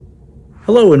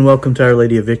Hello and welcome to Our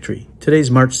Lady of Victory. Today's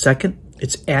March 2nd.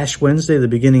 It's Ash Wednesday, the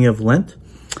beginning of Lent.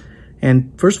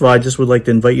 And first of all, I just would like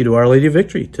to invite you to Our Lady of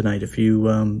Victory tonight. If you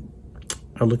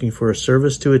are looking for a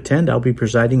service to attend, I'll be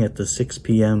presiding at the 6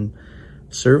 p.m.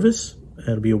 service.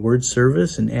 It'll be a word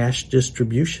service and ash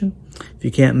distribution. If you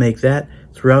can't make that,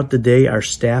 throughout the day, our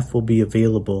staff will be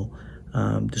available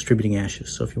distributing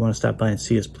ashes. So if you want to stop by and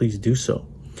see us, please do so.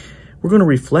 We're going to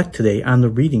reflect today on the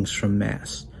readings from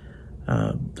Mass.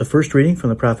 The first reading from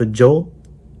the prophet Joel,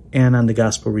 and on the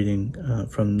gospel reading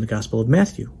from the Gospel of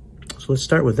Matthew. So let's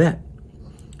start with that.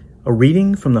 A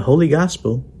reading from the Holy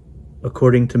Gospel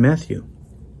according to Matthew.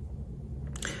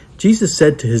 Jesus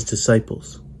said to his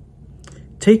disciples,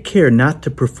 "Take care not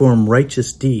to perform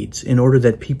righteous deeds in order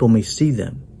that people may see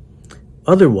them.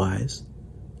 Otherwise,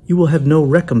 you will have no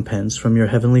recompense from your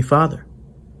heavenly Father.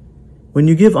 When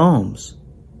you give alms,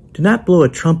 do not blow a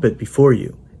trumpet before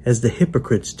you, as the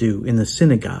hypocrites do in the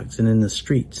synagogues and in the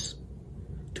streets,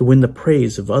 to win the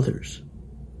praise of others.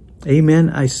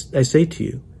 Amen, I say to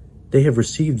you, they have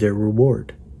received their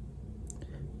reward.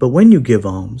 But when you give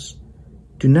alms,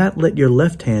 do not let your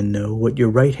left hand know what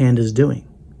your right hand is doing,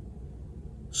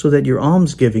 so that your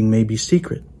almsgiving may be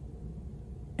secret,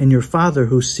 and your Father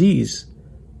who sees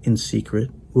in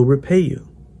secret will repay you.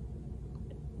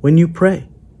 When you pray,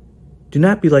 do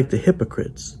not be like the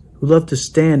hypocrites, who love to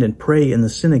stand and pray in the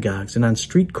synagogues and on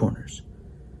street corners,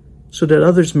 so that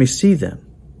others may see them.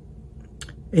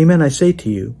 Amen, I say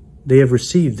to you, they have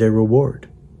received their reward.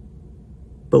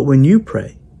 But when you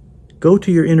pray, go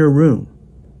to your inner room,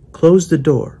 close the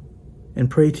door,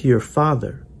 and pray to your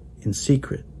Father in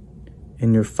secret,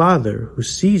 and your Father who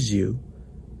sees you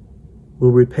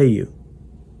will repay you.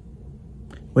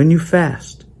 When you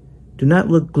fast, do not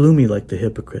look gloomy like the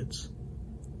hypocrites.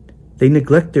 They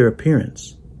neglect their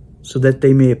appearance, so that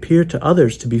they may appear to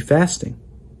others to be fasting.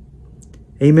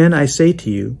 Amen, I say to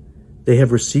you, they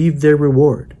have received their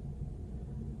reward.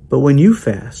 But when you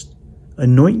fast,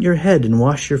 anoint your head and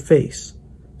wash your face,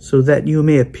 so that you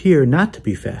may appear not to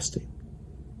be fasting,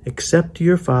 except to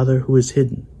your Father who is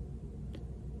hidden.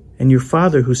 And your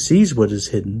Father who sees what is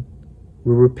hidden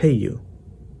will repay you."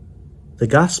 The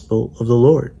Gospel of the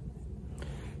Lord.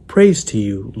 Praise to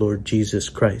you, Lord Jesus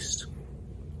Christ.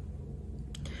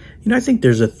 I think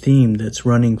there's a theme that's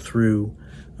running through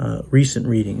recent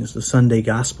readings, the Sunday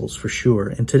Gospels for sure,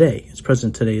 and today. It's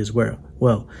present today as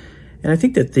well. And I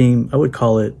think that theme, I would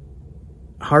call it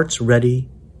hearts ready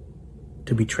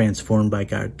to be transformed by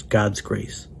God's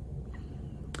grace.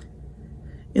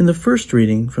 In the first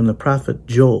reading from the prophet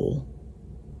Joel,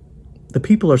 the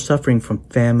people are suffering from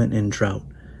famine and drought.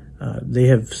 They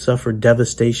have suffered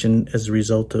devastation as a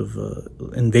result of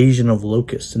invasion of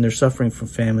locusts, and they're suffering from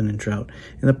famine and drought.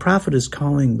 And the prophet is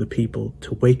calling the people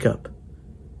to wake up,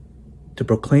 to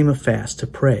proclaim a fast, to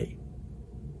pray.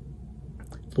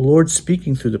 The Lord,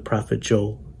 speaking through the prophet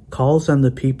Joel, calls on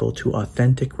the people to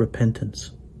authentic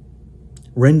repentance.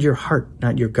 "Rend your heart,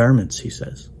 not your garments," he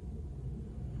says.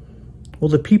 Well,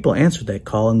 the people answer that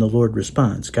call, and the Lord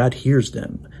responds. God hears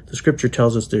them. The scripture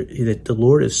tells us that the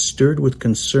Lord is stirred with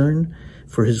concern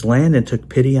for his land and took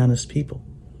pity on his people.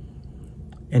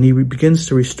 And he begins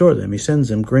to restore them. He sends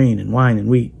them grain and wine and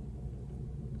wheat.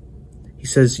 He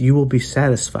says, "You will be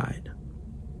satisfied."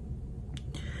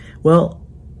 Well,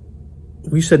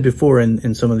 we said before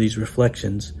in some of these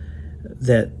reflections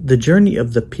that the journey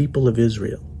of the people of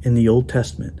Israel in the Old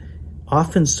Testament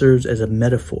often serves as a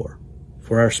metaphor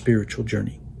for our spiritual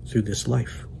journey through this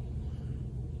life.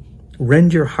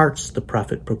 "Rend your hearts," the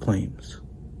prophet proclaims.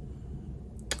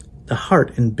 The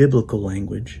heart in biblical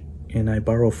language, and I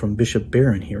borrow from Bishop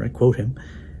Barron here, I quote him,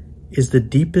 is the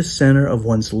deepest center of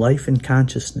one's life and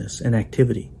consciousness and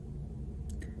activity,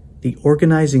 the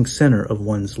organizing center of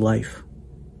one's life.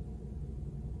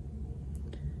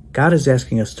 God is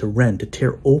asking us to rend, to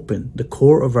tear open the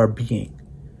core of our being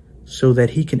so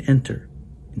that he can enter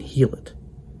and heal it,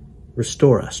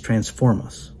 restore us, transform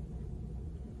us.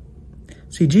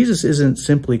 See, Jesus isn't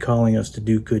simply calling us to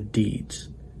do good deeds.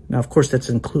 Now, of course, that's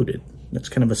included. That's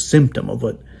kind of a symptom of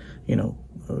what,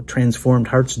 transformed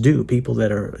hearts do, people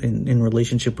that are in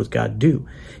relationship with God do.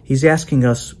 He's asking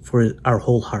us for our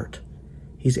whole heart.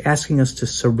 He's asking us to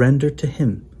surrender to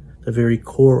him, the very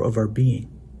core of our being.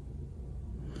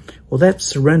 Well, that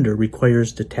surrender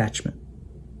requires detachment.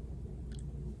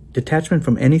 Detachment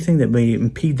from anything that may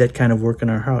impede that kind of work in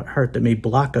our heart, that may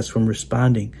block us from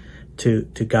responding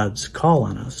to God's call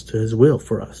on us, to his will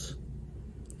for us.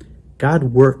 God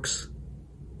works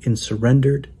in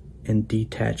surrendered and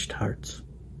detached hearts.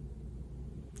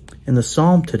 And the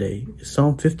psalm today,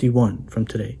 Psalm 51 from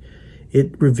today,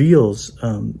 it reveals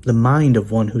the mind of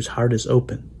one whose heart is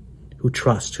open, who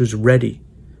trusts, who's ready,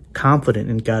 confident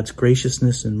in God's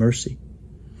graciousness and mercy.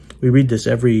 We read this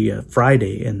every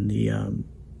Friday in the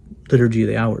Liturgy of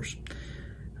the Hours,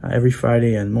 every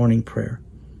Friday in morning prayer.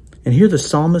 And here the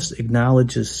psalmist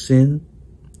acknowledges sin,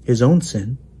 his own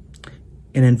sin,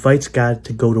 and invites God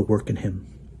to go to work in him.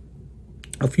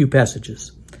 A few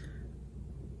passages.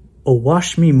 "O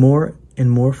wash me more and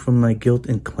more from my guilt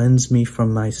and cleanse me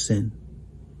from my sin."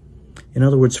 In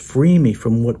other words, free me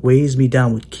from what weighs me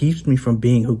down, what keeps me from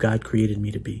being who God created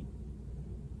me to be.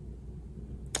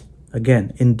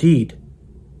 Again, "Indeed,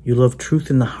 you love truth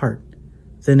in the heart.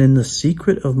 Then in the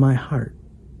secret of my heart,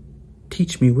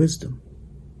 teach me wisdom."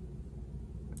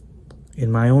 In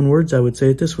my own words, I would say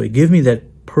it this way: "Give me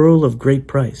that pearl of great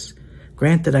price.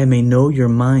 Grant that I may know your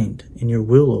mind and your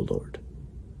will, O Lord."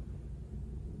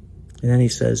 And then he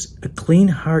says, "A clean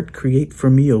heart create for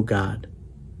me, O God.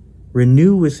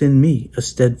 Renew within me a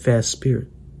steadfast spirit."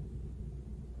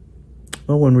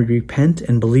 Well, when we repent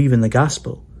and believe in the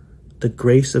gospel, the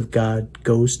grace of God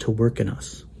goes to work in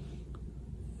us.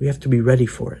 We have to be ready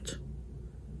for it.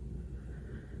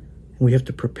 We have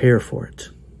to prepare for it.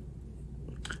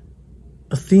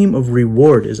 A theme of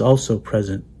reward is also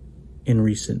present in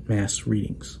recent Mass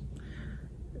readings.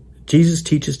 Jesus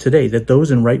teaches today that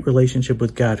those in right relationship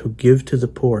with God who give to the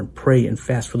poor and pray and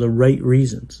fast for the right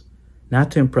reasons,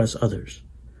 not to impress others,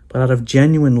 but out of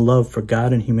genuine love for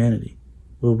God and humanity,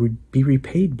 will be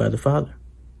repaid by the Father.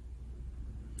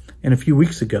 And a few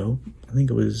weeks ago, I think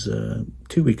it was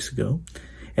 2 weeks ago,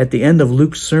 at the end of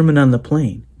Luke's Sermon on the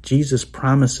Plain, Jesus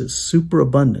promises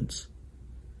superabundance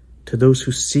to those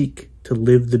who seek to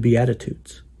live the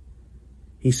Beatitudes.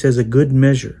 He says a good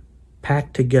measure,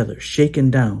 packed together, shaken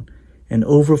down, and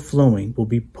overflowing will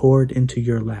be poured into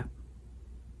your lap.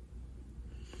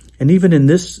 And even in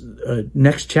this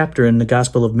next chapter in the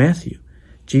Gospel of Matthew,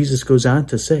 Jesus goes on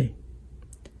to say,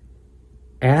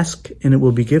 "Ask and it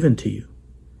will be given to you.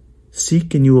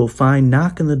 Seek and you will find.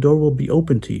 Knock and the door will be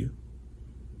opened to you.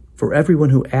 For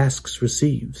everyone who asks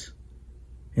receives,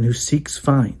 and who seeks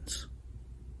finds.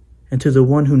 And to the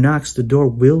one who knocks, the door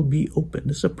will be opened."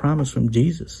 This is a promise from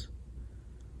Jesus.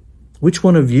 "Which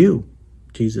one of you,"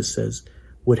 Jesus says,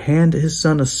 "would hand his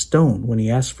son a stone when he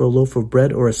asks for a loaf of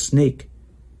bread, or a snake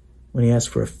when he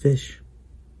asks for a fish?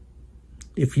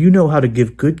 If you know how to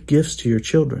give good gifts to your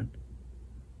children,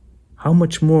 how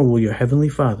much more will your heavenly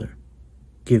Father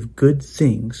give good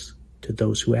things to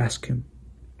those who ask him?"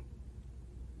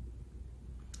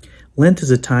 Lent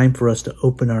is a time for us to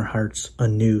open our hearts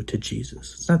anew to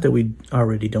Jesus. It's not that we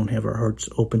already don't have our hearts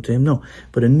open to him, no,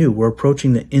 but anew. We're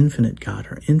approaching the infinite God,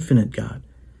 our infinite God,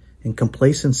 and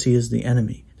complacency is the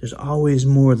enemy. There's always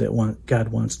more that God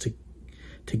wants to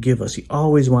give us. He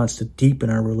always wants to deepen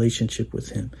our relationship with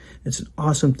him. It's an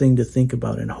awesome thing to think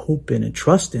about and hope in and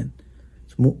trust in.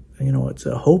 It's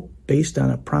a hope based on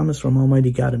a promise from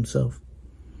Almighty God himself.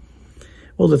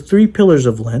 Well, the 3 pillars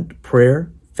of Lent,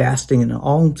 prayer, fasting, and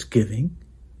almsgiving,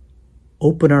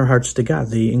 open our hearts to God.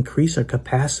 They increase our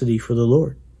capacity for the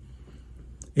Lord.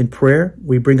 In prayer,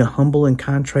 we bring a humble and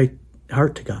contrite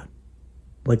heart to God,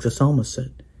 like the psalmist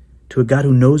said, to a God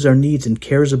who knows our needs and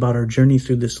cares about our journey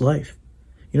through this life.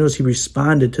 You notice he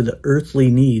responded to the earthly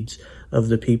needs of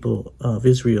the people of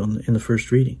Israel in the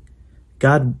first reading.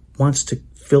 God wants to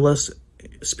fill us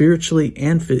spiritually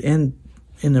and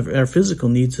in our physical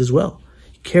needs as well.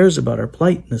 He cares about our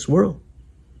plight in this world.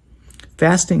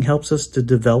 Fasting helps us to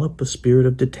develop a spirit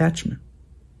of detachment.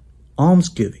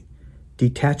 Almsgiving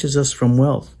detaches us from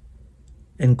wealth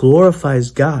and glorifies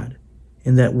God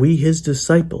in that we, his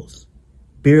disciples,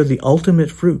 bear the ultimate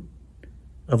fruit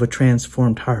of a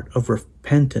transformed heart, of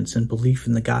repentance and belief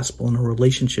in the gospel and a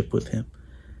relationship with him.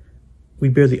 We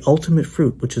bear the ultimate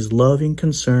fruit, which is loving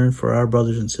concern for our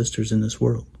brothers and sisters in this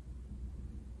world.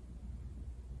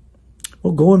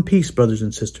 Well, go in peace, brothers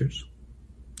and sisters.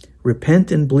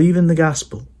 Repent and believe in the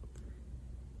gospel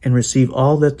and receive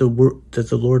all that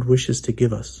the Lord wishes to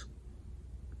give us.